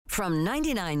From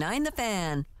 99.9 The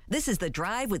Fan, this is The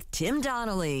Drive with Tim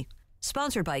Donnelly.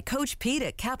 Sponsored by Coach Pete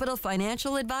at Capital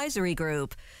Financial Advisory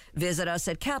Group. Visit us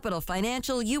at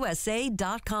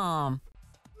capitalfinancialusa.com.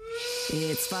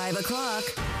 It's 5 o'clock.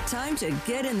 Time to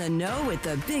get in the know with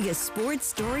the biggest sports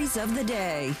stories of the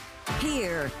day.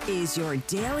 Here is your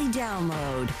daily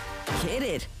download. Hit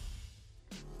it.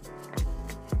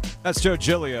 That's Joe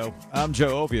Giglio. I'm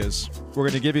Joe Ovias. We're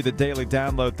going to give you the daily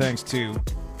download thanks to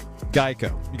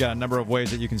Geico. You got a number of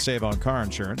ways that you can save on car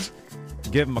insurance.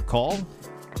 Give them a call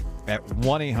at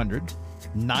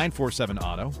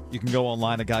 1-800-947-AUTO. You can go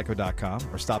online at geico.com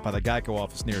or stop by the Geico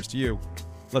office nearest you.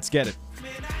 Let's get it.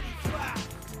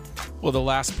 Well, the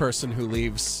last person who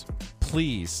leaves,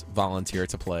 please volunteer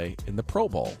to play in the Pro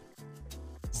Bowl.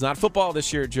 It's not football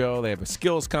this year, Joe. They have a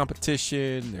skills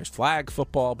competition. There's flag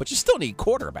football, but you still need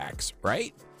quarterbacks,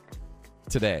 right?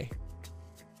 Today,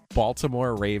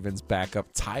 Baltimore Ravens backup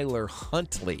Tyler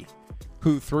Huntley,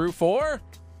 who threw for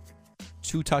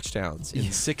 2 touchdowns in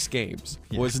 6 games,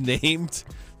 was named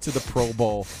to the Pro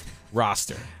Bowl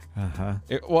roster.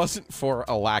 It wasn't for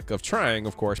a lack of trying,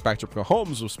 of course. Patrick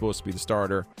Mahomes was supposed to be the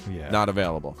starter, not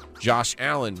available. Josh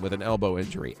Allen with an elbow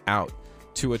injury, out.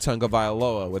 Tua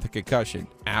Tagovailoa with a concussion,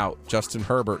 out. Justin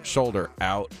Herbert, shoulder,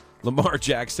 out. Lamar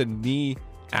Jackson, knee,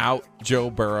 out. Joe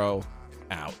Burrow,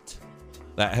 out.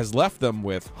 That has left them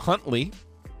with Huntley,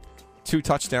 2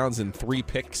 touchdowns and 3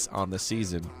 picks on the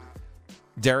season.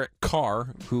 Derek Carr,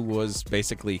 who was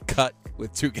basically cut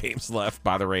with 2 games left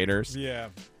by the Raiders. Yeah.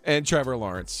 And Trevor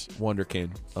Lawrence,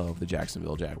 wonderkin of the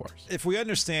Jacksonville Jaguars. If we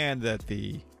understand that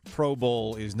the Pro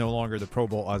Bowl is no longer the Pro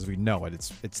Bowl as we know it,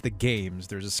 it's the games,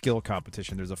 there's a skill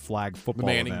competition, there's a flag football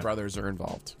The Manning event, brothers are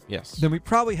involved, yes. then we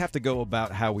probably have to go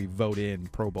about how we vote in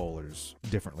Pro Bowlers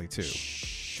differently, too.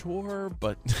 Sure,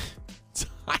 but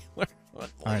Tyler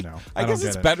Huntley. I know. I guess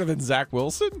it's better than Zach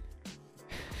Wilson.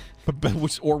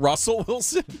 Or Russell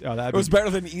Wilson. Oh, it was better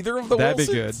than either of the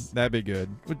Wilsons. That'd be good.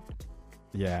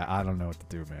 Yeah, I don't know what to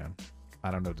do, man.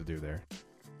 I don't know what to do there.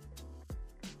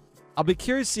 I'll be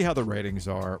curious to see how the ratings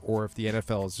are, or if the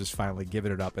NFL is just finally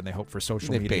giving it up and they hope for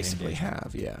social media. They basically engagement.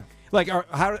 have, yeah. Like,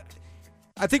 I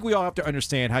think we all have to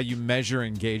understand how you measure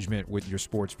engagement with your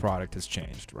sports product has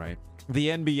changed, right? The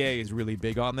NBA is really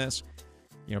big on this.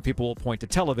 You know, people will point to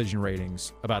television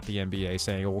ratings about the NBA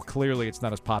saying, oh, well, clearly it's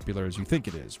not as popular as you think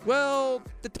it is. Well,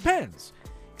 it depends.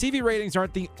 TV ratings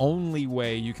aren't the only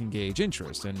way you can gauge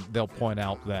interest, and they'll point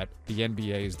out that the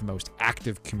NBA is the most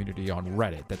active community on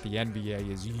Reddit, that the NBA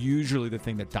is usually the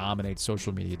thing that dominates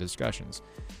social media discussions.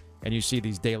 And you see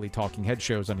these daily talking head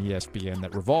shows on ESPN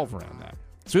that revolve around that.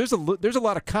 So there's a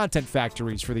lot of content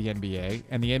factories for the NBA,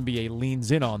 and the NBA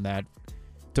leans in on that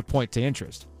to point to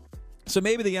interest. So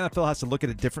maybe the NFL has to look at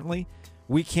it differently.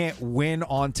 We can't win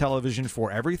on television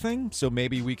for everything, so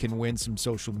maybe we can win some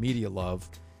social media love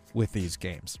with these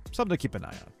games. Something to keep an eye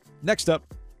on. Next up.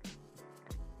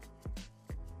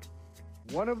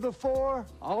 One of the 4,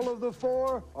 all of the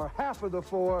 4, or half of the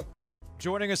 4.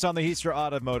 Joining us on the Heaster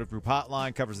Automotive Group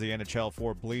hotline, covers the NHL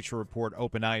for Bleacher Report,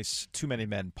 Open Ice, Too Many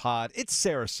Men Pod. It's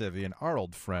Sara Civian, our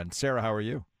old friend. Sara, how are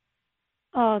you?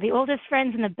 Oh, the oldest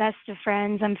friends and the best of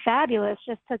friends. I'm fabulous.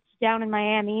 Just touched down in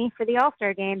Miami for the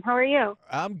All-Star game. How are you?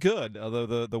 I'm good,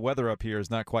 although the weather up here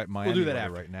is not quite Miami We'll do that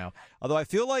weather right now. Although I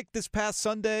feel like this past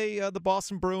Sunday, the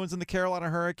Boston Bruins and the Carolina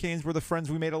Hurricanes were the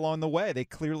friends we made along the way. They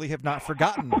clearly have not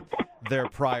forgotten their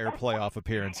prior playoff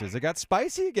appearances. It got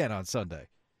spicy again on Sunday.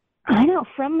 I know.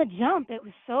 From the jump, it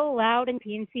was so loud in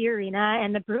PNC Arena,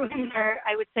 and the Bruins are,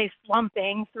 I would say,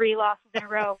 slumping 3 losses in a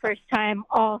row, first time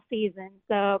all season.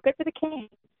 So good for the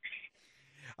Kings.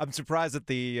 I'm surprised that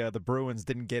the Bruins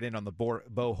didn't get in on the Bo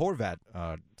Horvat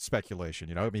speculation.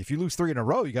 You know, I mean, if you lose 3 in a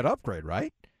row, you got to upgrade,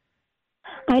 right?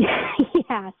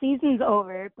 Yeah, season's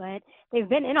over, but they've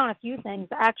been in on a few things,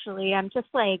 actually. I'm just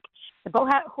like, the Bo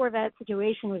Horvat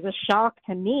situation was a shock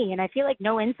to me, and I feel like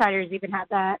no insiders even had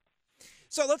that.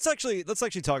 So let's actually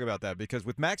talk about that, because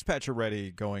with Max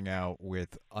Pacioretty going out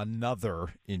with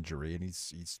another injury, and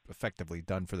he's effectively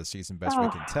done for the season, best we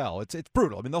can tell. It's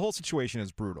brutal. I mean, the whole situation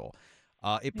is brutal.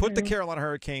 It put the Carolina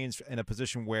Hurricanes in a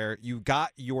position where you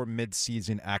got your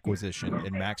midseason acquisition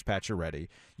in Max Pacioretty.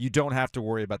 You don't have to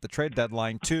worry about the trade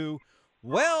deadline too.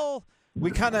 Well, we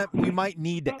might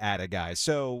need to add a guy.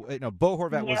 So, Bo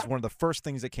Horvat was one of the first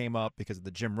things that came up because of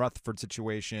the Jim Rutherford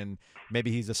situation.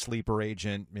 Maybe he's a sleeper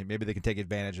agent. Maybe they can take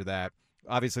advantage of that.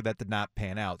 Obviously, that did not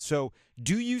pan out. So,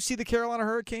 do you see the Carolina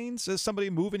Hurricanes as somebody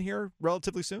moving here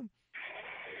relatively soon?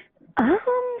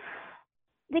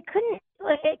 It couldn't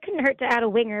hurt to add a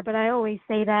winger, but I always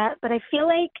say that. But I feel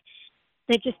like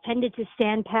they just tended to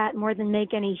stand pat more than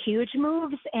make any huge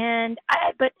moves.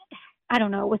 But I don't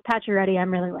know. With Pacioretty,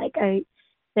 I'm really like,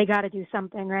 they got to do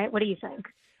something, right? What do you think?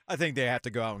 I think they have to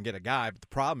go out and get a guy. But the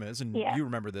problem is, and Yeah. you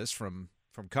remember this from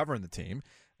covering the team,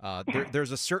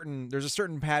 there's a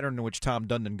certain pattern in which Tom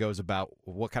Dundon goes about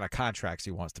what kind of contracts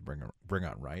he wants to bring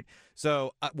on, right?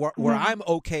 So where I'm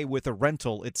okay with a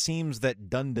rental, it seems that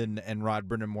Dundon and Rod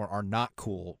Brindamore are not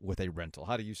cool with a rental.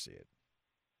 How do you see it?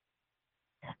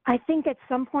 I think at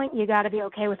some point you got to be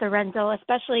okay with a rental,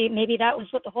 especially maybe that was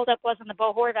what the holdup was in the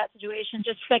Bo Horvat situation,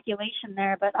 just speculation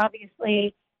there. But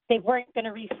obviously they weren't going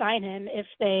to re-sign him if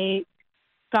they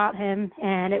got him,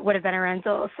 and it would have been a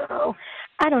rental. So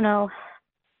I don't know.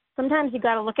 Sometimes you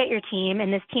got to look at your team,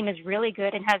 and this team is really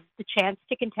good and has the chance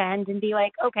to contend and be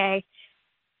like, okay,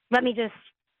 let me just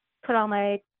put all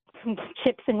my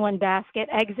chips in one basket,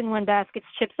 eggs in one basket,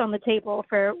 chips on the table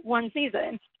for one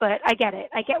season. But I get it.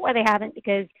 I get why they haven't,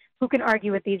 because who can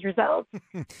argue with these results?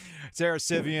 Sara,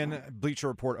 Civian, Bleacher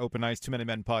Report, Open Ice, Too Many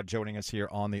Men Pod, joining us here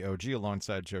on the OG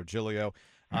alongside Joe Giglio.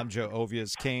 I'm Joe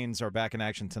Ovias. Canes are back in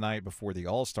action tonight before the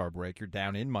All-Star break. You're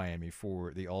down in Miami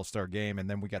for the All-Star game, and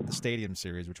then we got the Stadium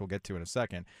Series, which we'll get to in a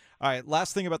second. All right,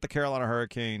 last thing about the Carolina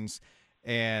Hurricanes.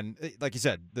 And like you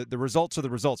said, the results are the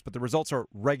results, but the results are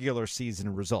regular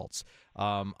season results.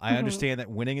 I understand that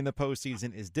winning in the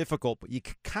postseason is difficult, but you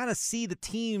can kind of see the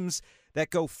teams that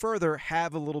go further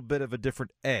have a little bit of a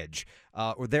different edge,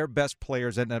 or their best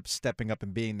players end up stepping up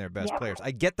and being their best players. I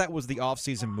get that was the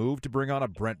offseason move to bring on a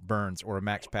Brent Burns or a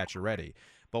Max Pacioretty,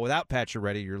 but without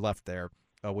Pacioretty, you're left there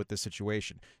with this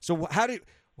situation. So how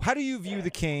do you view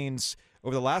the Canes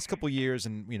over the last couple of years,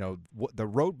 and the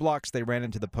roadblocks they ran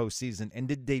into the postseason, and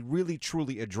did they really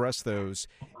truly address those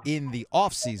in the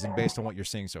offseason based on what you're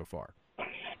seeing so far?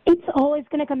 It's always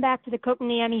going to come back to the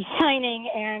Kokoniemi signing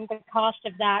and the cost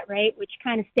of that, right? Which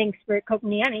kind of stinks for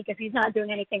Kokoniemi because he's not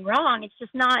doing anything wrong. It's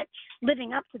just not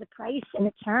living up to the price and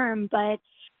the term. But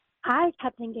I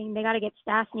kept thinking they got to get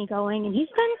Stastny going, and he's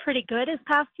been pretty good his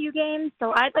past few games.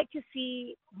 So I'd like to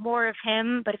see more of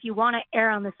him. But if you want to err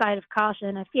on the side of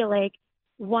caution, I feel like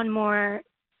one more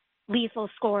lethal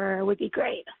scorer would be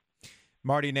great.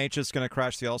 Marty Necas going to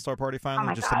crash the All-Star party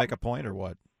finally just to make a point, or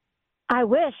what? I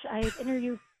wish. I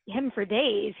interviewed him for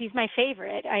days. He's my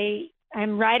favorite.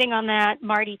 I'm riding on that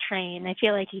Marty train. I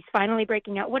feel like he's finally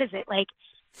breaking out. What is it, like,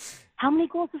 how many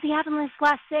goals does he have in this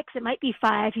last 6? It might be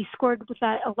 5. He scored with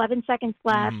that 11 seconds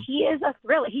left. He is a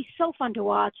thriller. He's so fun to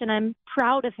watch, and I'm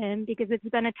proud of him because it's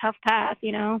been a tough path,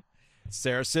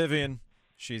 Sara Civian.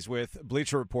 She's with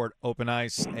Bleacher Report, Open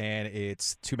Ice, and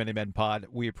it's Too Many Men Pod.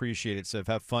 We appreciate it, so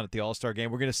have fun at the All-Star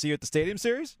game. We're going to see you at the Stadium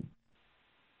Series?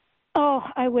 Oh,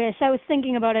 I wish. I was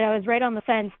thinking about it. I was right on the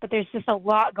fence, but there's just a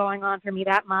lot going on for me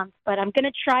that month. But I'm going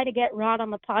to try to get Rod on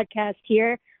the podcast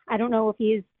here. I don't know if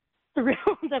he's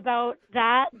thrilled about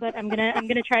that, but I'm gonna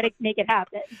try to make it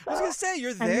happen. So I was gonna say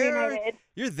you're there.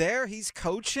 You're there. He's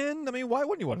coaching. I mean, why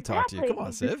wouldn't you want to talk to you? Come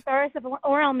on, Civ.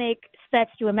 Or I'll make Steph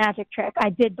do a magic trick. I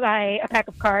did buy a pack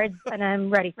of cards, and I'm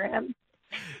ready for him.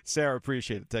 Sara,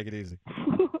 appreciate it. Take it easy.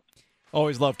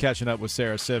 Always love catching up with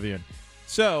Sara Civian.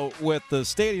 So, with the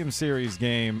Stadium Series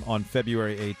game on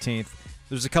February 18th,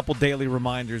 there's a couple daily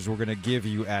reminders we're going to give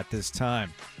you at this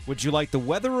time. Would you like the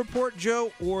weather report,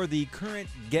 Joe, or the current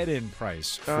get-in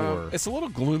price for? It's a little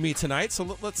gloomy tonight,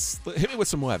 so let's hit me with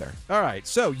some weather. All right.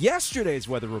 So yesterday's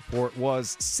weather report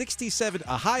was 67,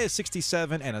 a high of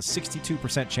 67, and a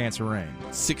 62% chance of rain.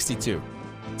 62.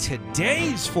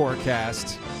 Today's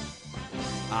forecast,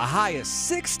 a high of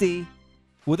 60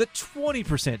 with a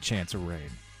 20% chance of rain.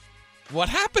 What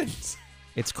happens?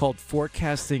 It's called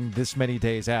forecasting this many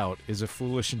days out is a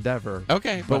foolish endeavor.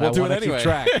 Okay, but we'll do it anyway. Keep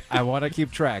track. I want to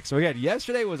keep track. So again,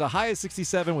 yesterday was a high of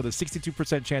 67 with a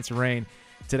 62% chance of rain.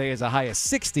 Today is a high of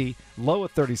 60, low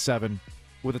of 37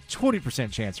 with a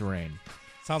 20% chance of rain.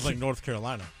 Sounds like North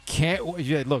Carolina.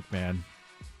 Look, man.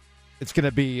 It's going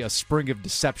to be a spring of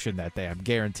deception that day. I'm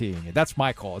guaranteeing it. That's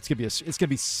my call. It's going to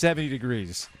be 70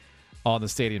 degrees on the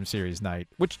Stadium Series night,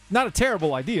 which not a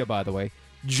terrible idea, by the way.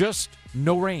 Just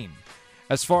no rain.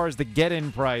 As far as the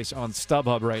get-in price on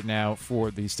StubHub right now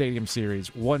for the Stadium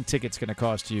Series, one ticket's going to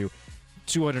cost you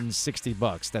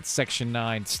 $260. That's Section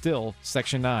 9, still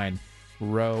Section 9,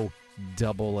 row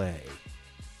AA.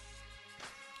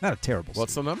 Not a terrible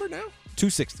What's seat. the number now?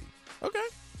 $260. Okay.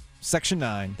 Section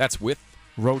 9. That's with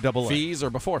row AA. Fees or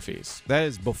before fees? That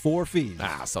is before fees.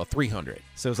 So $300.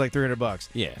 So it's like $300.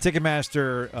 Yeah.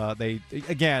 Ticketmaster, the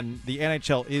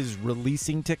NHL is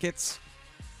releasing tickets.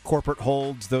 Corporate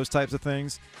holds, those types of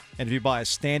things. And if you buy a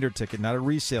standard ticket, not a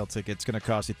resale ticket, it's going to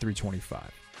cost you $325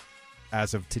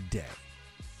 as of today.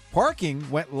 Parking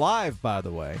went live, by the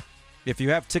way. If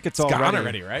you have tickets it's already. gone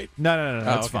already, right? No,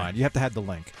 that's okay. fine. You have to have the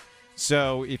link.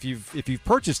 So if you've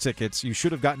purchased tickets, you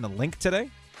should have gotten a link today,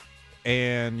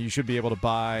 and you should be able to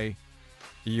buy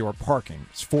your parking.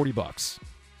 It's $40.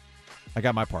 I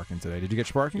got my parking today. Did you get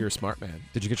your parking? You're a smart man.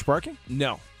 Did you get your parking?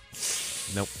 No.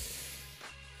 Nope.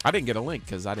 I didn't get a link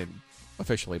because I didn't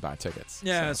officially buy tickets.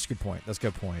 Yeah, so. that's a good point. That's a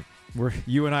good point.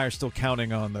 You and I are still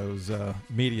counting on those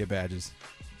media badges.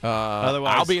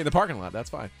 Otherwise, I'll be in the parking lot.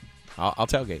 That's fine. I'll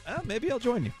tailgate. Maybe I'll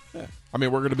join you. Yeah. I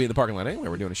mean, we're going to be in the parking lot anyway.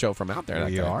 We're doing a show from out there.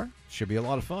 We are. Should be a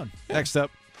lot of fun. Yeah. Next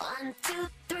up. 1, 2,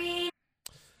 3.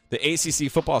 The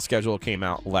ACC football schedule came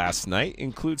out last night.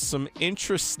 Includes some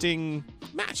interesting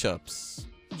matchups,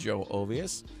 Joe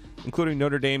Ovius, including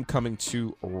Notre Dame coming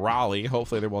to Raleigh.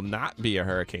 Hopefully there will not be a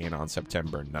hurricane on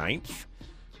September 9th.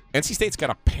 NC State's got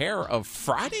a pair of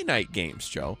Friday night games,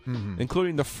 Joe,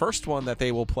 including the first one that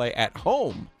they will play at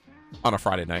home on a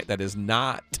Friday night. That is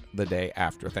not the day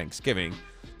after Thanksgiving.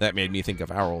 That made me think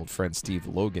of our old friend Steve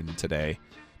Logan today.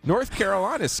 North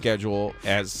Carolina's schedule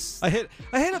as... I hit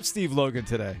up Steve Logan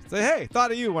today. Say, hey,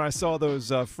 thought of you when I saw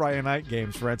those Friday night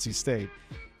games for NC State.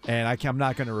 And I'm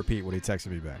not going to repeat what he texted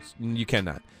me back. You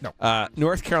cannot. No.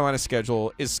 North Carolina's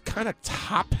schedule is kind of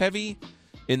top-heavy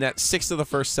in that 6 of the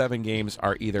first 7 games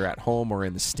are either at home or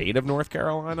in the state of North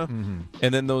Carolina.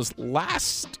 And then those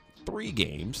last 3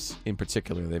 games, in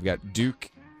particular, they've got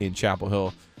Duke in Chapel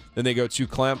Hill, then they go to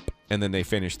Clemp, and then they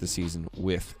finish the season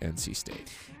with NC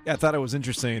State. Yeah, I thought it was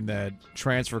interesting that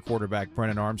transfer quarterback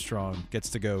Brennan Armstrong gets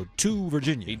to go to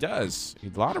Virginia. He does.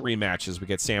 A lot of rematches. We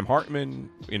get Sam Hartman,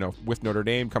 with Notre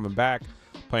Dame coming back,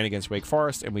 playing against Wake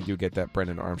Forest, and we do get that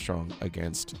Brennan Armstrong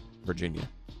against Virginia.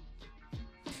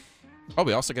 Oh,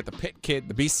 we also get the Pitt kid,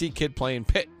 the BC kid playing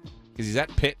Pitt, because he's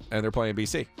at Pitt, and they're playing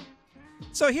BC.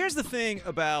 So here's the thing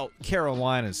about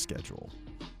Carolina's schedule.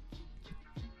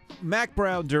 Mac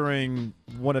Brown, during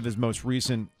one of his most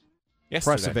recent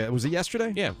press events, was it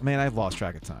yesterday? Yeah. Man, I've lost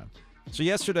track of time. So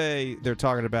yesterday, they're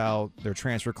talking about their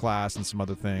transfer class and some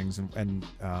other things, and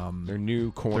their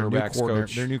new cornerbacks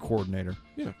coach. Their new coordinator.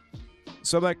 Yeah.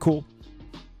 So I'm like, cool.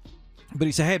 But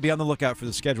he said, hey, be on the lookout for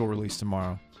the schedule release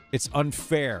tomorrow. It's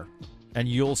unfair, and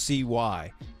you'll see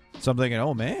why. So I'm thinking,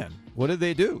 oh, man, what did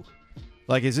they do?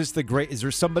 Like, is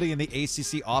there somebody in the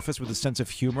ACC office with a sense of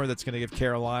humor that's going to give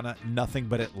Carolina nothing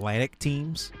but Atlantic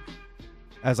teams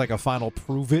as like a final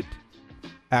prove it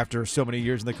after so many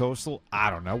years in the Coastal?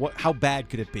 I don't know. How bad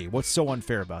could it be? What's so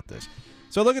unfair about this?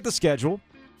 So look at the schedule.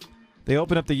 They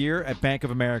open up the year at Bank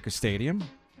of America Stadium.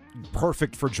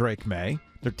 Perfect for Drake May.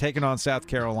 They're taking on South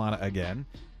Carolina again.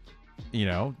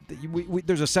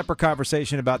 There's a separate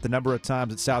conversation about the number of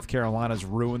times that South Carolina's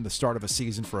ruined the start of a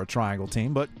season for a triangle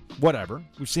team, but whatever.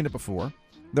 We've seen it before.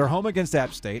 They're home against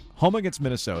App State, home against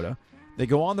Minnesota. They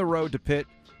go on the road to Pitt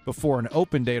before an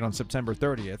open date on September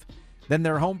 30th. Then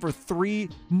they're home for 3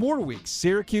 more weeks,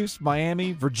 Syracuse,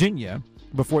 Miami, Virginia,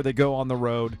 before they go on the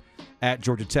road at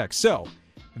Georgia Tech. So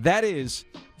that is,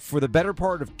 for the better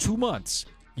part of 2 months,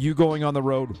 you going on the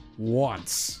road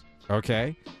once,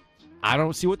 okay? I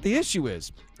don't see what the issue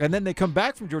is. And then they come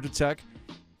back from Georgia Tech,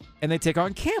 and they take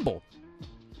on Campbell.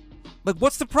 Like,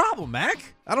 what's the problem,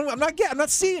 Mac? I'm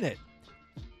not seeing it.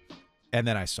 And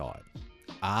then I saw it.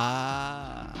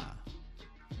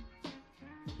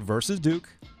 Versus Duke,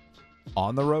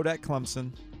 on the road at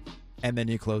Clemson, and then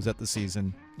you close out the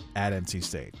season at NC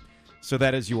State. So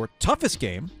that is your toughest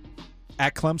game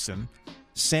at Clemson,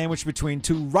 sandwiched between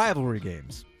 2 rivalry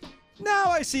games.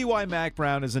 Now I see why Mac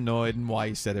Brown is annoyed and why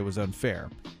he said it was unfair.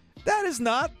 That is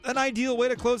not an ideal way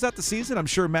to close out the season. I'm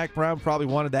sure Mac Brown probably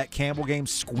wanted that Campbell game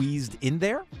squeezed in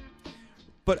there,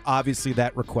 but obviously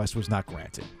that request was not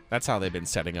granted. That's how they've been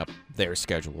setting up their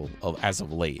schedule as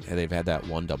of late, and they've had that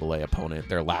one AA opponent.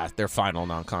 Their final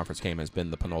non-conference game has been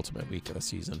the penultimate week of the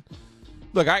season.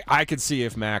 Look, I could see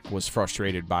if Mac was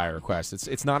frustrated by a request.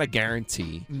 It's not a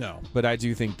guarantee. No. But I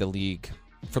do think the league,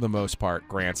 for the most part,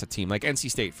 grants a team. Like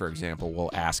NC State, for example, will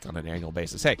ask on an annual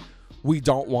basis, hey, we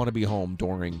don't want to be home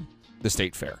during the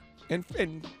state fair.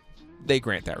 And they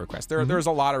grant that request. There's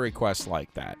a lot of requests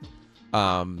like that.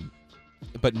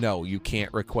 But no, you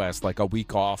can't request like a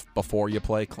week off before you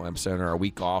play Clemson or a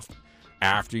week off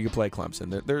after you play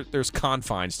Clemson. There's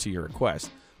confines to your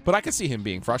request. But I could see him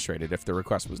being frustrated if the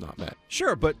request was not met.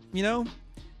 Sure, but, a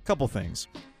couple things.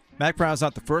 Mac Brown's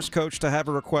not the first coach to have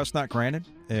a request not granted,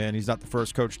 and he's not the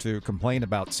first coach to complain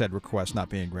about said request not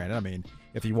being granted. I mean,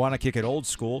 if you want to kick it old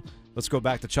school, let's go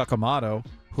back to Chuck Amato,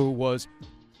 who was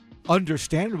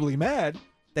understandably mad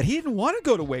that he didn't want to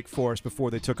go to Wake Forest before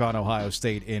they took on Ohio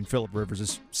State in Phillip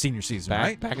Rivers' senior season,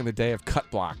 right? Back in the day of cut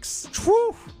blocks.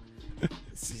 Whew.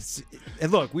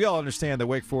 And look, we all understand that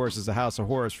Wake Forest is a house of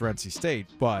horrors for NC State,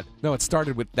 but No, it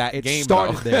started with that it game,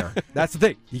 started though. there. That's the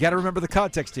thing. You got to remember the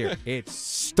context here. It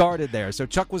started there. So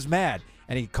Chuck was mad,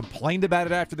 and he complained about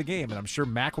it after the game, and I'm sure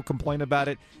Mac will complain about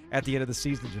it at the end of the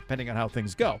season, depending on how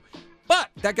things go. But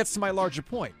that gets to my larger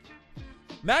point.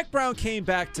 Mac Brown came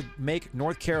back to make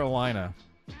North Carolina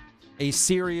a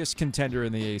serious contender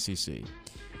in the ACC.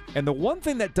 And the one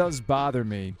thing that does bother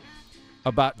me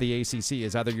about the ACC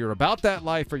is either you're about that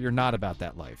life or you're not about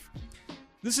that life.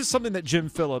 This is something that Jim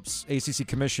Phillips, ACC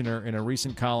commissioner, in a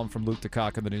recent column from Luke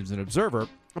DeCock in the News and Observer,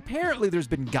 apparently there's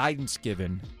been guidance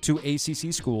given to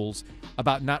ACC schools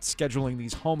about not scheduling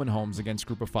these home and homes against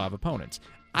Group of 5 opponents.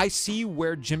 I see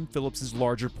where Jim Phillips'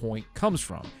 larger point comes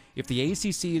from. If the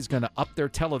ACC is going to up their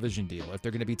television deal, if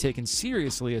they're going to be taken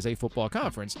seriously as a football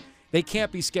conference, they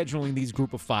can't be scheduling these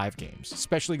Group of 5 games,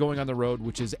 especially going on the road,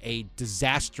 which is a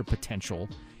disaster potential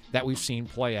that we've seen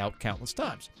play out countless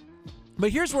times. But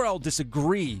here's where I'll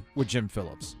disagree with Jim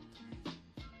Phillips.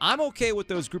 I'm okay with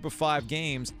those Group of 5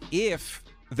 games if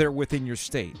they're within your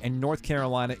state, and North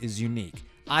Carolina is unique.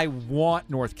 I want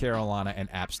North Carolina and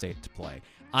App State to play.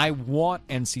 I want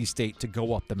NC State to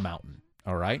go up the mountain,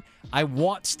 all right? I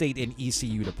want State and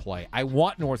ECU to play. I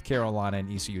want North Carolina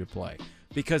and ECU to play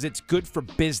because it's good for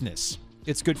business.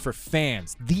 It's good for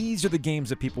fans. These are the games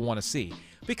that people want to see.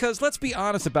 Because let's be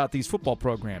honest about these football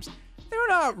programs. They're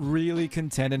not really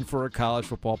contending for a college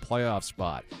football playoff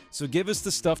spot. So give us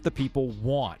the stuff that people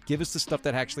want. Give us the stuff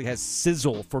that actually has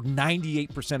sizzle for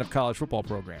 98% of college football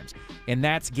programs. And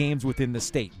that's games within the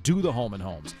state. Do the home and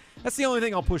homes. That's the only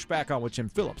thing I'll push back on with Jim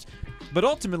Phillips. But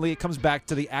ultimately, it comes back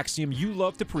to the axiom you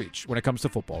love to preach when it comes to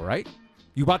football, right?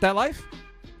 You about that life?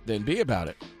 Then be about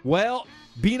it. Well,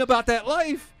 being about that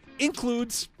life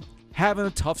includes having a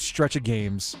tough stretch of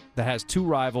games that has 2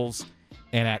 rivals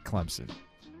and at Clemson.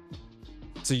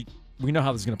 So we know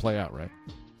how this is going to play out, right?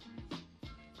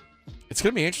 It's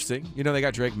going to be interesting. You know, they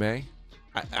got Drake May.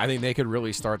 I think they could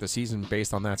really start the season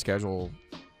based on that schedule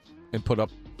and put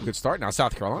up a good start. Now,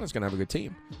 South Carolina's going to have a good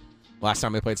team. Last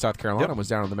time they played South Carolina was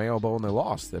down in the Mayo Bowl and they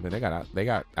lost. I mean, they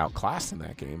got outclassed in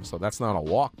that game, so that's not a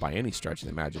walk by any stretch of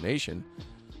the imagination.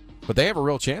 But they have a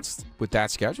real chance with that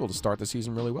schedule to start the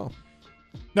season really well.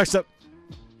 Next up.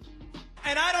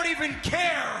 And I don't even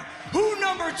care who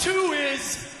number 2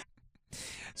 is.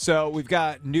 So we've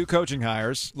got new coaching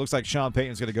hires. Looks like Sean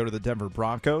Payton's going to go to the Denver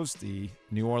Broncos. The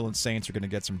New Orleans Saints are going to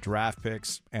get some draft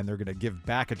picks, and they're going to give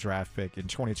back a draft pick in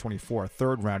 2024, a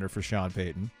third-rounder for Sean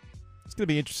Payton. It's going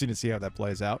to be interesting to see how that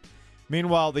plays out.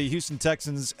 Meanwhile, the Houston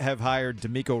Texans have hired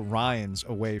DeMeco Ryans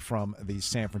away from the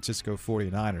San Francisco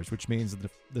 49ers, which means that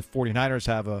the 49ers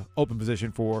have an open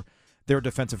position for their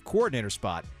defensive coordinator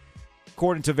spot.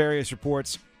 According to various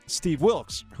reports, Steve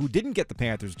Wilks, who didn't get the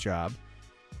Panthers job,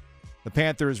 the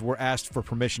Panthers were asked for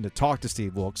permission to talk to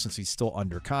Steve Wilks since he's still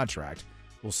under contract.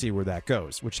 We'll see where that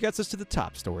goes, which gets us to the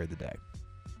top story of the day.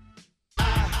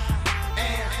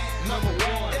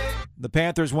 The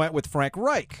Panthers went with Frank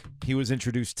Reich. He was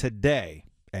introduced today,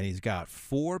 and he's got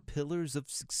 4 pillars of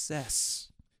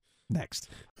success. Next.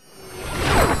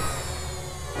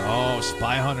 Oh,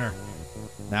 Spy Hunter.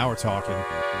 Now we're talking.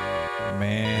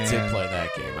 Man. I did play that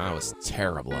game. I was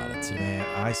terrible at it, too. Man,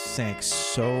 I sank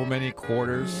so many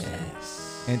quarters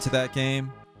into that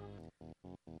game.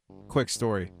 Quick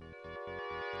story.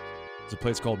 There's a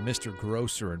place called Mr.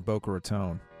 Grocer in Boca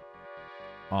Raton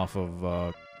off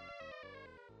of...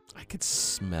 I could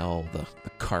smell the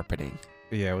carpeting.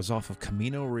 Yeah, it was off of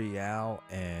Camino Real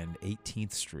and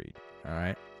 18th Street. All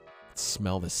right.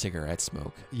 Smell the cigarette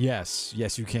smoke. Yes,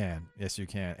 you can. Yes, you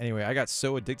can. Anyway, I got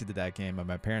so addicted to that game, and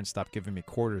my parents stopped giving me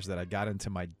quarters that I got into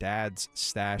my dad's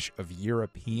stash of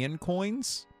European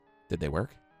coins. Did they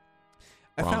work?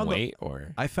 I found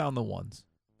the ones.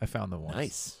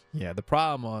 Nice. Yeah, the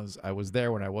problem was I was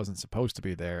there when I wasn't supposed to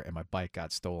be there, and my bike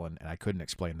got stolen, and I couldn't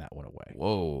explain that one away.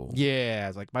 Whoa. Yeah, I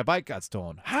was like, my bike got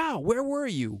stolen. How? Where were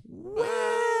you?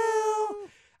 Well,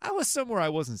 I was somewhere I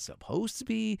wasn't supposed to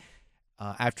be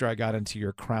after I got into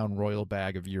your Crown Royal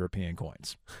bag of European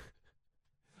coins.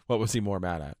 What was he more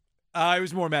mad at? I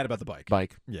was more mad about the bike.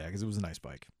 Bike? Yeah, because it was a nice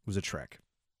bike. It was a Trek.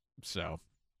 So,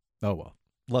 oh well.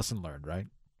 Lesson learned, right?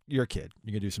 You're a kid.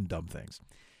 You can do some dumb things.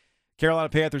 Carolina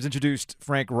Panthers introduced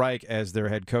Frank Reich as their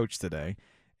head coach today,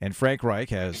 and Frank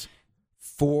Reich has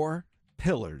 4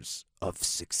 pillars of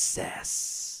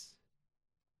success.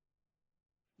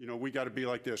 You know, we got to be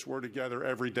like this. We're together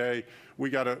every day. We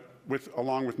got to,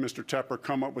 along with Mr. Tepper,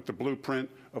 come up with the blueprint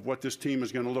of what this team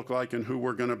is going to look like and who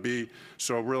we're going to be.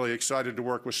 So really excited to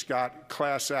work with Scott.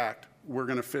 Class act. we're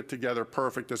going to fit together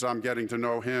perfect as I'm getting to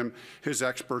know him. His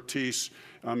expertise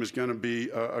is going to be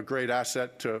a great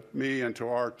asset to me and to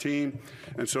our team.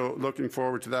 And so looking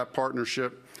forward to that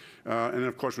partnership. And then,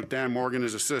 of course, with Dan Morgan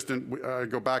as assistant, I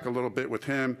go back a little bit with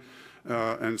him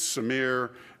and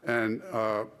Samir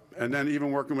and then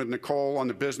even working with Nicole on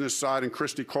the business side and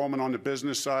Christy Coleman on the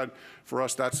business side. For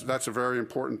us, that's a very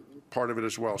important part of it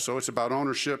as well. So it's about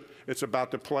ownership. It's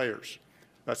about the players.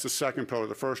 That's the second pillar.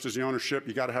 The first is the ownership.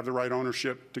 You got to have the right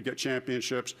ownership to get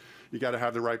championships. You got to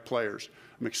have the right players.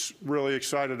 I'm really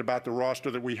excited about the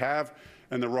roster that we have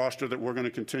and the roster that we're going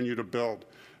to continue to build.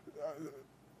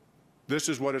 This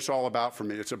is what it's all about for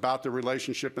me. It's about the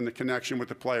relationship and the connection with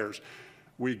the players.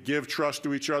 We give trust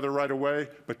to each other right away,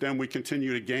 but then we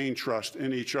continue to gain trust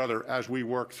in each other as we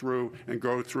work through and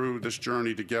go through this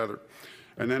journey together.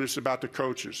 And then it's about the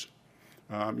coaches.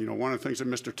 One of the things that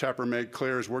Mr. Tepper made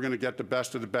clear is we're going to get the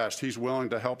best of the best. He's willing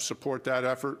to help support that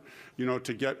effort,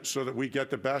 to get so that we get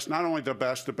the best, not only the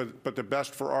best, but the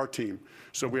best for our team.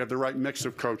 So we have the right mix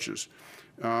of coaches.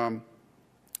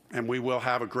 And we will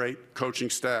have a great coaching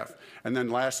staff. And then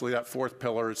lastly, that fourth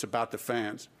pillar, it's about the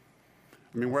fans.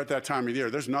 I mean, we're at that time of year.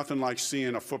 There's nothing like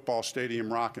seeing a football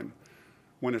stadium rocking.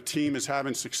 When a team is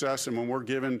having success and when we're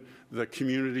giving the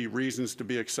community reasons to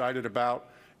be excited about,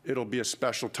 it'll be a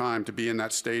special time to be in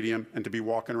that stadium and to be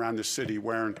walking around the city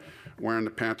wearing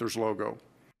the Panthers logo.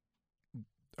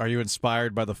 Are you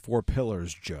inspired by the four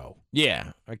pillars, Joe?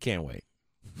 Yeah, I can't wait.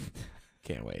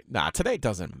 Can't wait. Nah, today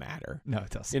doesn't matter. No,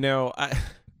 it doesn't.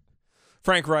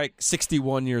 Frank Reich,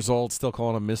 61 years old, still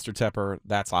calling him Mr. Tepper.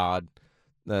 That's odd.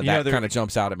 That kind of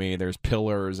jumps out at me. There's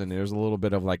pillars, and there's a little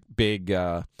bit of like big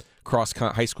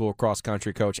high school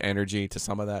cross-country coach energy to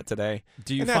some of that today.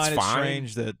 Do you find it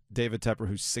strange that David Tepper,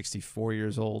 who's 64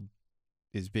 years old,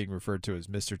 is being referred to as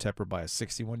Mr. Tepper by a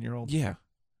 61-year-old? Yeah.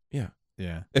 Yeah.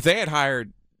 If they had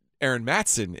hired Erin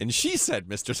Matson and she said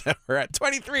Mr. Tepper at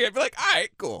 23, I'd be like, all right,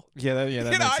 cool. Yeah, that makes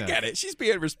sense. I get it. She's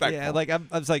being respectful. Yeah, like I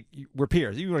was like, we're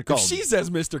peers. You want to call if she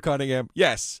says Mr. Cunningham,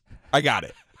 yes, I got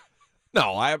it.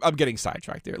 No, I'm getting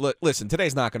sidetracked there. Listen,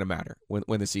 today's not going to matter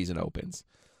when the season opens.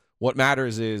 What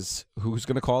matters is who's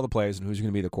going to call the plays and who's going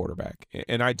to be the quarterback.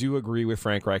 And I do agree with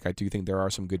Frank Reich. I do think there are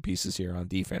some good pieces here on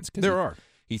defense. There are.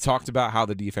 He talked about how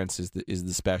the defense is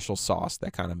the special sauce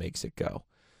that kind of makes it go.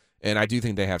 And I do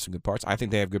think they have some good parts. I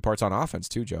think they have good parts on offense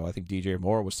too, Joe. I think DJ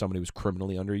Moore was somebody who was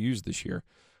criminally underused this year.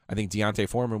 I think Deontay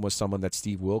Foreman was someone that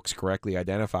Steve Wilkes correctly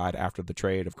identified after the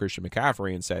trade of Christian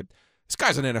McCaffrey and said, this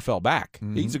guy's an NFL back.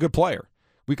 Mm-hmm. He's a good player.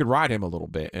 We could ride him a little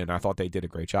bit, and I thought they did a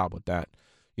great job with that.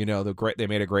 They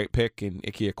made a great pick in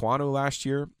Ike Ekwonu last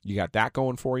year. You got that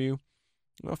going for you.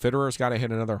 Fitterer's got to hit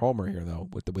another homer here though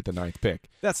with the ninth pick.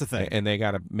 That's the thing, and they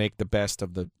got to make the best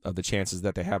of the chances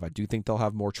that they have. I do think they'll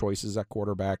have more choices at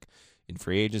quarterback in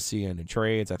free agency and in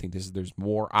trades. I think there's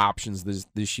more options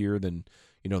this year than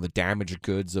the damaged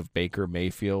goods of Baker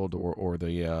Mayfield or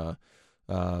the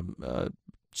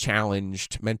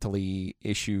challenged mentally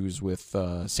issues with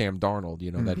Sam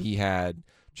Darnold. That he had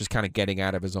just kind of getting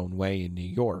out of his own way in New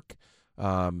York.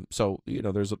 So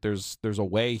there's a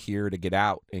way here to get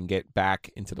out and get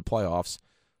back into the playoffs,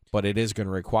 but it is going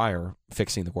to require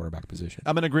fixing the quarterback position.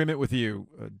 I'm in agreement with you,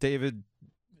 David,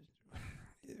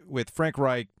 with Frank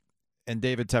Reich and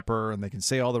David Tepper, and they can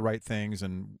say all the right things.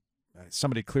 And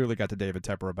somebody clearly got to David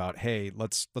Tepper about, hey,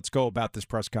 let's go about this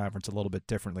press conference a little bit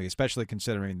differently, especially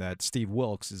considering that Steve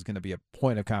Wilkes is going to be a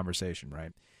point of conversation,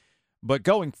 right? But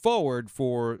going forward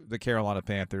for the Carolina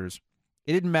Panthers,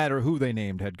 it didn't matter who they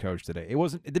named head coach today.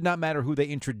 It did not matter who they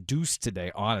introduced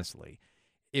today, honestly,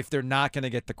 if they're not going to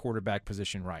get the quarterback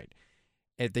position right.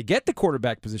 If they get the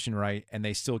quarterback position right and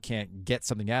they still can't get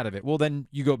something out of it, well, then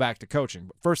you go back to coaching.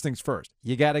 But first things first,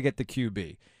 you got to get the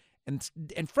QB. And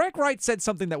Frank Reich said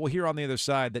something that we'll hear on the other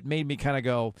side that made me kind of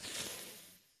go,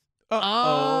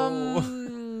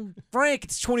 Frank,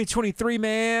 it's 2023,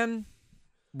 man.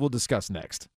 We'll discuss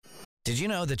next. Did you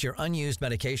know that your unused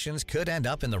medications could end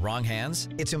up in the wrong hands?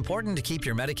 It's important to keep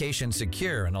your medication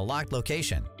secure in a locked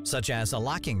location, such as a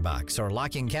locking box or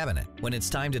locking cabinet. When it's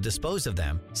time to dispose of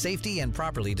them, safely and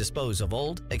properly dispose of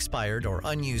old, expired, or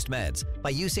unused meds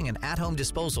by using an at-home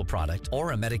disposal product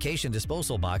or a medication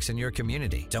disposal box in your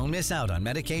community. Don't miss out on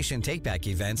medication take-back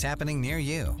events happening near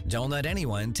you. Don't let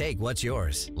anyone take what's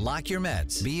yours. Lock your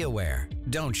meds. Be aware.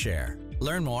 Don't share.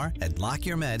 Learn more at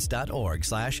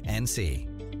lockyourmeds.org/NC.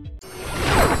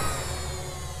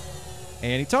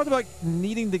 And he talked about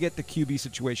needing to get the QB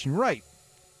situation right.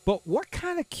 But what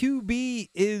kind of QB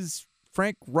is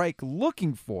Frank Reich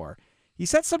looking for? He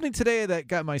said something today that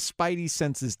got my spidey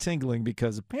senses tingling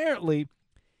because apparently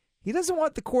he doesn't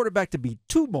want the quarterback to be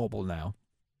too mobile now.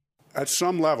 at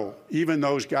some level, even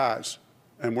those guys,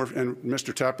 and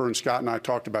Mr. Tepper and Scott and I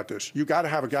talked about this, you got to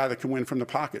have a guy that can win from the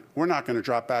pocket. We're not going to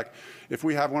drop back. If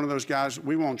we have one of those guys,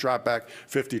 we won't drop back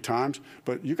 50 times,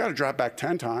 but you got to drop back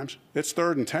 10 times. It's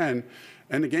 3rd and 10,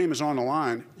 and the game is on the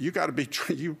line.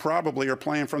 You probably are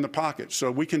playing from the pocket,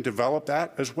 so we can develop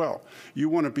that as well. You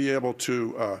want to be able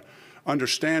to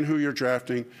understand who you're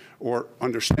drafting or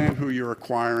understand who you're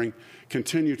acquiring,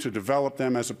 continue to develop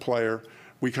them as a player.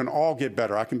 We can all get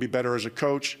better. I can be better as a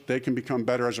coach. They can become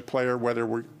better as a player, whether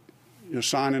we're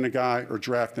signing a guy or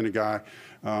drafting a guy.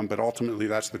 But ultimately,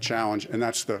 that's the challenge, and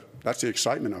that's the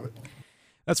excitement of it.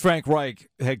 That's Frank Reich,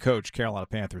 head coach, Carolina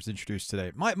Panthers, introduced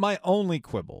today. My only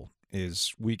quibble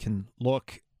is we can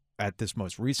look at this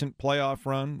most recent playoff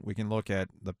run. We can look at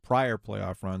the prior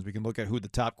playoff runs. We can look at who the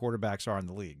top quarterbacks are in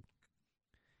the league.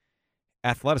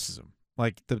 Athleticism.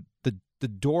 Like, the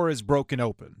door is broken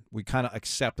open. We kind of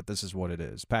accept that this is what it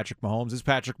is. Patrick Mahomes is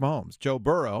Patrick Mahomes. Joe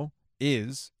Burrow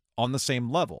is on the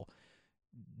same level.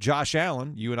 Josh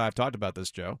Allen, you and I have talked about this,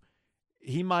 Joe.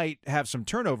 He might have some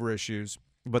turnover issues,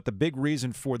 but the big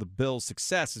reason for the Bills'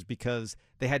 success is because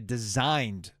they had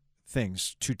designed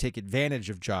things to take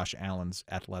advantage of Josh Allen's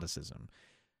athleticism.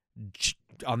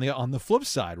 On the flip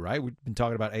side, right, we've been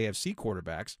talking about AFC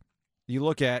quarterbacks. You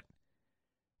look at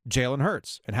Jalen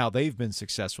Hurts and how they've been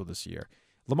successful this year.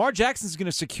 Lamar Jackson's going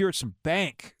to secure some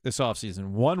bank this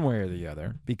offseason one way or the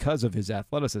other because of his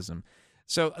athleticism.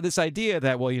 So this idea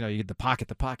that, well, you get the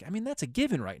pocket, I mean, that's a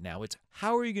given right now. It's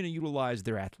how are you going to utilize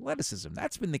their athleticism?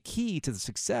 That's been the key to the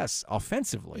success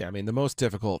offensively. Yeah, I mean, the most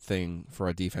difficult thing for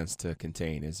a defense to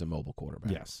contain is a mobile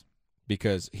quarterback. Yes.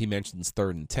 Because he mentions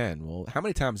 3rd and 10. Well, how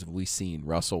many times have we seen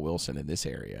Russell Wilson in this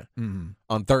area on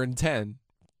 3rd and 10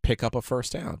 pick up a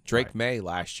first down? Drake May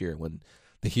last year, when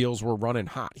the heels were running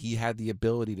hot, he had the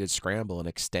ability to scramble and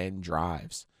extend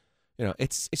drives.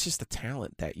 It's just a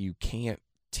talent that you can't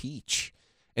teach,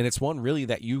 and it's one really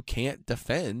that you can't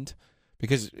defend,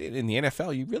 because in the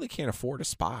NFL you really can't afford a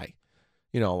spy.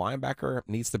 A linebacker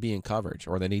needs to be in coverage,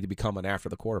 or they need to be coming after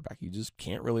the quarterback. You just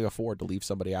can't really afford to leave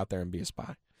somebody out there and be a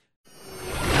spy.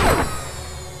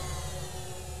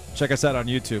 Check us out on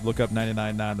YouTube. Look up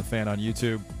 99.9 The Fan on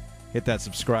YouTube. Hit that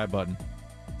subscribe button.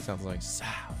 Sounds like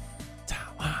South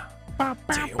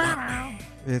Taiwan.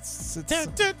 It's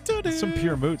some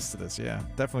pure moods to this, yeah.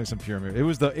 Definitely some pure moods. It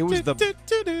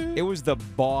was the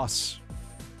boss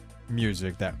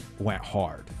music that went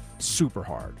hard, super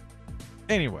hard.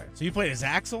 Anyway, so you played as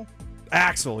Axel?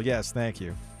 Axel, yes, thank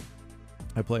you.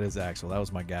 I played as Axel. That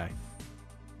was my guy.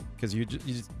 Because you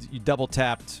double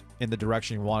tapped in the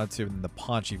direction you wanted to, and then the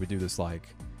punch, you would do this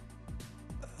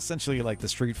essentially like the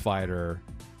Street Fighter,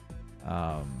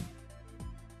 not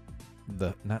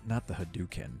the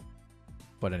Hadouken,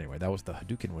 but anyway, that was the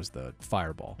Hadouken was the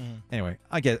fireball. Anyway,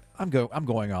 I'm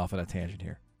going off on a tangent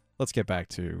here. Let's get back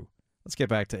to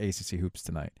ACC hoops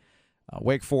tonight.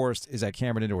 Wake Forest is at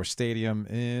Cameron Indoor Stadium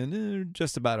in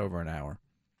just about over an hour.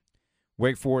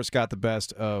 Wake Forest got the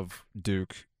best of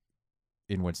Duke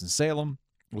in Winston-Salem.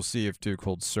 We'll see if Duke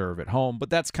holds serve at home,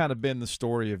 but that's kind of been the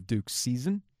story of Duke's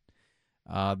season.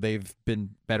 They've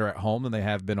been better at home than they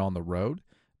have been on the road.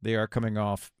 They are coming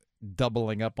off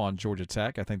doubling up on Georgia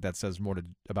Tech. I think that says more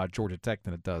about Georgia Tech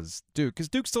than it does Duke, because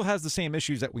Duke still has the same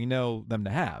issues that we know them to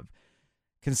have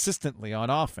consistently on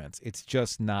offense. It's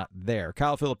just not there.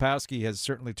 Kyle Filipowski has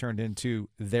certainly turned into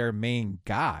their main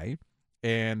guy,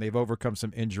 and they've overcome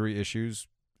some injury issues.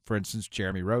 For instance,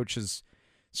 Jeremy Roach has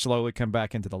slowly come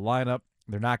back into the lineup.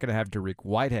 They're not going to have Dariq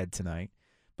Whitehead tonight.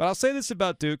 But I'll say this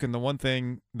about Duke, and the one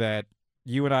thing that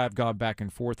you and I have gone back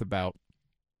and forth about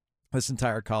this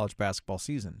entire college basketball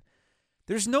season,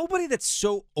 there's nobody that's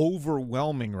so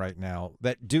overwhelming right now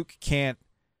that Duke can't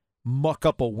muck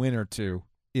up a win or two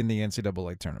in the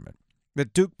NCAA tournament.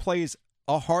 That Duke plays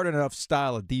a hard enough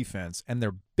style of defense, and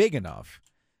they're big enough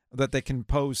that they can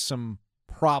pose some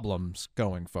problems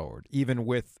going forward, even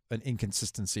with an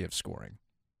inconsistency of scoring.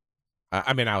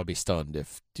 I mean, I would be stunned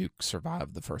if Duke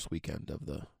survived the first weekend of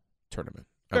the tournament.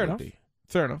 Fair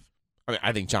enough. I mean,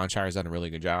 I think John Shire's done a really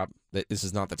good job. This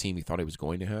is not the team he thought he was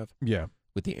going to have. Yeah.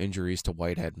 With the injuries to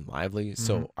Whitehead and Lively.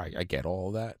 So I get all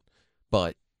of that.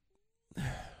 But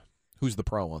who's the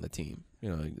pro on the team?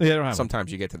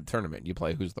 Sometimes you get to the tournament and you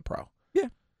play who's the pro. Yeah.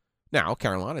 Now,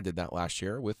 Carolina did that last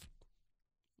year with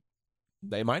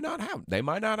they might not have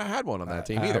had one on that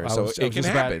team either. It can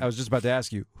happen. I was just about to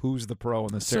ask you, who's the pro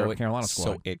in the Carolina squad?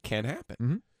 So it can happen.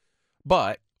 Mm-hmm.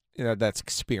 But that's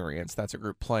experience. That's a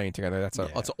group playing together. That's an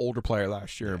older player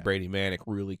last year, and Brady Manick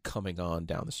really coming on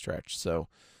down the stretch. So,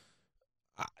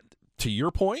 to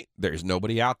your point, there's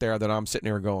nobody out there that I'm sitting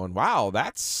here going, "Wow,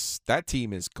 that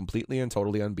team is completely and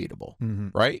totally unbeatable." Mm-hmm.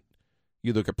 Right?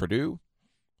 You look at Purdue.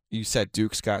 You said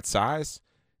Duke's got size.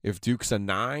 If Duke's a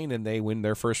 9 and they win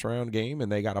their first round game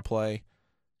and they got to play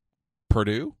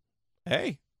Purdue,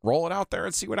 hey, roll it out there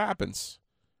and see what happens.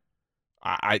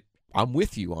 I'm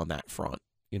with you on that front.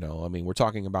 You know, I mean, we're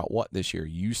talking about what this year?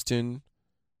 Houston,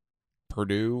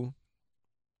 Purdue,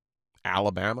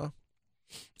 Alabama.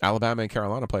 Alabama and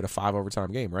Carolina played a 5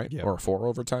 overtime game, right? Yeah. Or a 4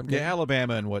 overtime game. Yeah,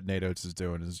 Alabama and what Nate Oates is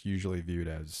doing is usually viewed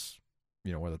as,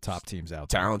 you know, one of the top teams out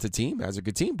there. Talented team, has a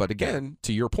good team. But again,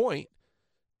 to your point,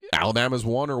 Alabama's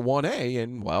 1 or 1A,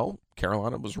 and, well,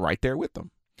 Carolina was right there with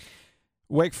them.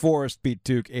 Wake Forest beat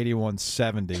Duke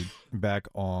 81-70 back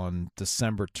on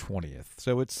December 20th.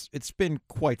 So it's been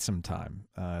quite some time.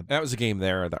 That was a game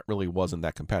there that really wasn't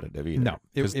that competitive either. No,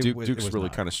 because Duke's really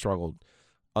kind of struggled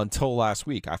until last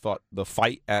week. I thought the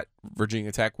fight at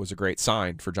Virginia Tech was a great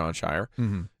sign for John Shire.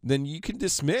 Mm-hmm. Then you can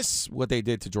dismiss what they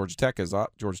did to Georgia Tech as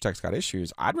Georgia Tech's got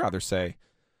issues. I'd rather say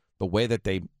the way that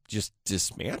they just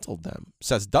dismantled them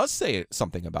does say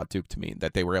something about Duke to me,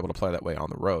 that they were able to play that way on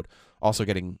the road. Also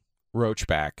getting Roach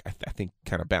back, I think,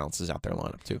 kind of balances out their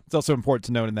lineup too. It's also important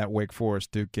to note in that Wake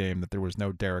Forest-Duke game that there was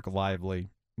no Derek Lively.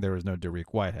 There was no Dariq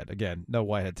Whitehead. Again, no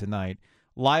Whitehead tonight.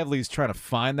 Lively's trying to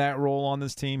find that role on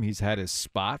this team. He's had his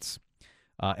spots.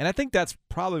 And I think that's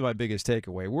probably my biggest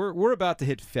takeaway. We're about to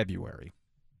hit February.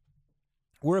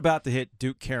 We're about to hit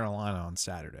Duke Carolina on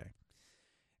Saturday.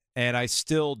 And I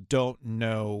still don't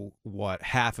know what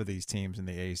half of these teams in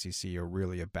the ACC are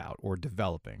really about or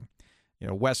developing. You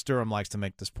know, West Durham likes to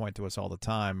make this point to us all the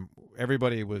time.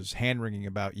 Everybody was hand-wringing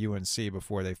about UNC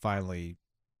before they finally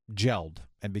gelled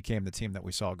and became the team that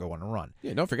we saw go on a run.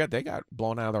 Yeah, don't forget they got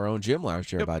blown out of their own gym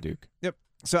last year by Duke. Yep.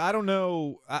 So I don't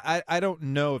know. I don't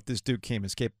know if this Duke team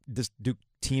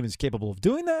is capable of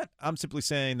doing that. I'm simply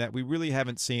saying that we really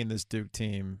haven't seen this Duke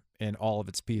team in all of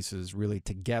its pieces really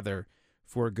together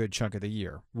for a good chunk of the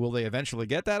year. Will they eventually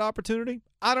get that opportunity?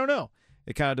 I don't know.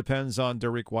 It kind of depends on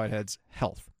Dariq Whitehead's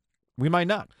health. We might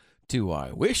not. Do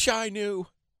I wish I knew?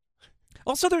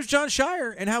 Also, there's John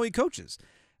Shire and how he coaches.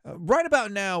 Right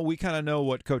about now, we kind of know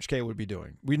what Coach K would be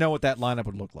doing. We know what that lineup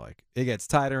would look like. It gets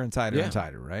tighter and tighter and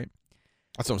tighter, right?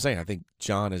 That's what I'm saying. I think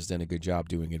John has done a good job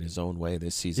doing it his own way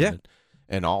this season.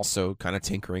 And also kind of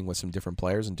tinkering with some different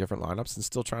players and different lineups and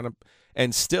still trying to –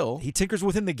 and still – he tinkers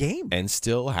within the game. And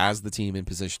still has the team in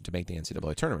position to make the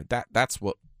NCAA tournament.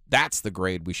 That's the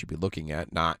grade we should be looking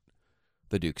at, not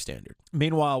the Duke standard.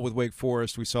 Meanwhile, with Wake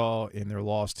Forest, we saw in their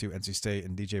loss to NC State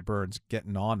and DJ Burns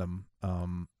getting on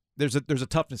them. There's a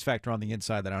toughness factor on the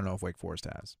inside that I don't know if Wake Forest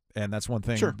has, and that's one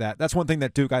thing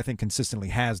that Duke I think consistently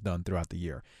has done throughout the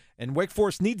year. And Wake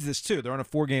Forest needs this too. They're on a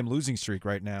 4-game losing streak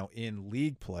right now in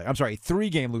league play. I'm sorry, a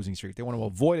 3-game losing streak. They want to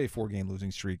avoid a 4-game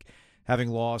losing streak, having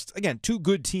lost again 2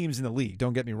 good teams in the league.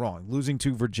 Don't get me wrong, losing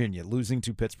to Virginia, losing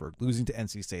to Pittsburgh, losing to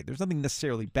NC State. There's nothing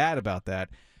necessarily bad about that,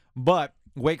 but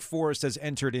Wake Forest has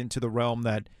entered into the realm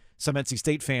that some NC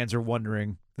State fans are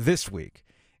wondering this week.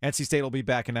 NC State will be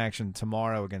back in action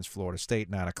tomorrow against Florida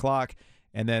State, 9 o'clock,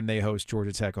 and then they host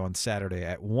Georgia Tech on Saturday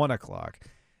at 1 o'clock.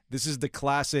 This is the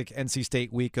classic NC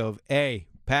State week of,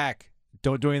 Pack,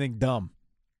 don't do anything dumb,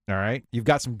 all right? You've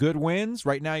got some good wins.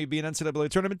 Right now you'd be an NCAA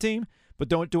tournament team, but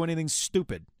don't do anything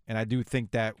stupid. And I do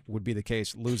think that would be the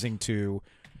case, losing to,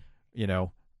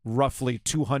 roughly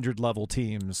 200-level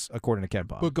teams, according to Ken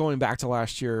Pom. But going back to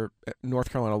last year,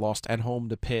 North Carolina lost at home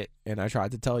to Pitt, and I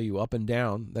tried to tell you up and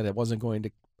down that it wasn't going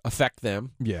to affect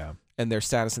them and their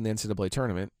status in the NCAA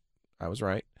tournament. I was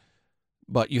right.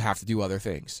 But you have to do other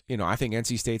things. I think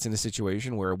NC State's in a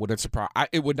situation where it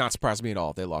would not surprise me at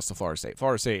all if they lost to Florida State.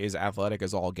 Florida State is athletic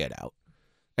as all get out,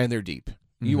 and they're deep.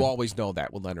 Mm-hmm. You always know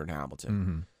that with Leonard Hamilton.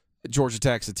 Mm-hmm. Georgia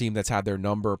Tech's a team that's had their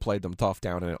number, played them tough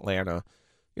down in Atlanta.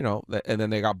 And then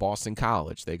they got Boston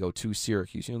College. They go to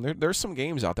Syracuse. There's some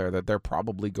games out there that they're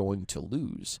probably going to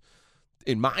lose.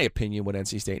 In my opinion, what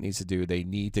NC State needs to do, they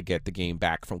need to get the game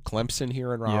back from Clemson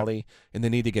here in Raleigh, and they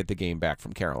need to get the game back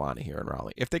from Carolina here in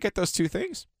Raleigh. If they get those 2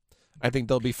 things, I think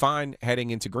they'll be fine heading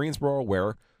into Greensboro,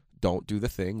 where don't do the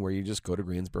thing where you just go to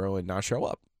Greensboro and not show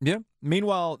up. Yeah.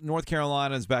 Meanwhile, North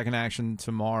Carolina is back in action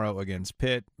tomorrow against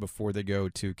Pitt before they go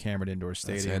to Cameron Indoor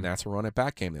Stadium. And that's a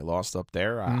run-it-back game. They lost up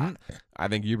there. Mm-hmm. I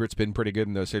think Hubert's been pretty good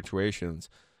in those situations,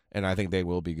 and I think they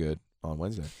will be good on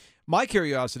Wednesday. My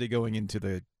curiosity going into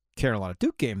the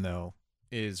Carolina-Duke game, though,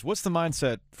 is what's the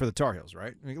mindset for the Tar Heels,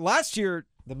 right? I mean, last year,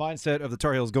 the mindset of the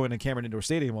Tar Heels going to Cameron Indoor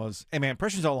Stadium was, hey, man,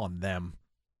 pressure's all on them.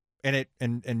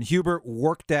 And Hubert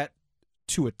worked that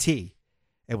to a T.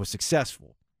 It was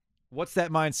successful. What's that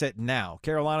mindset now?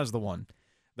 Carolina's the one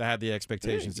that had the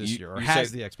expectations this year, or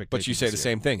has the expectations. But you say the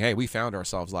same thing. Hey, we found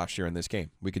ourselves last year in this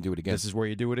game. We can do it again. This is where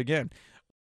you do it again.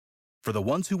 For the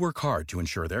ones who work hard to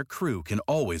ensure their crew can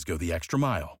always go the extra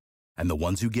mile, and the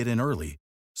ones who get in early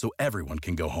so everyone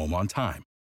can go home on time,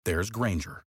 there's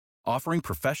Grainger, offering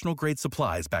professional-grade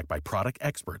supplies backed by product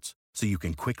experts so you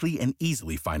can quickly and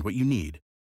easily find what you need.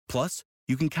 Plus,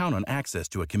 you can count on access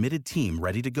to a committed team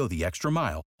ready to go the extra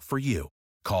mile for you.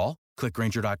 Call, click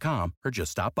Grainger.com, or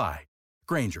just stop by.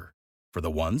 Grainger, for the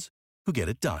ones who get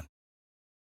it done.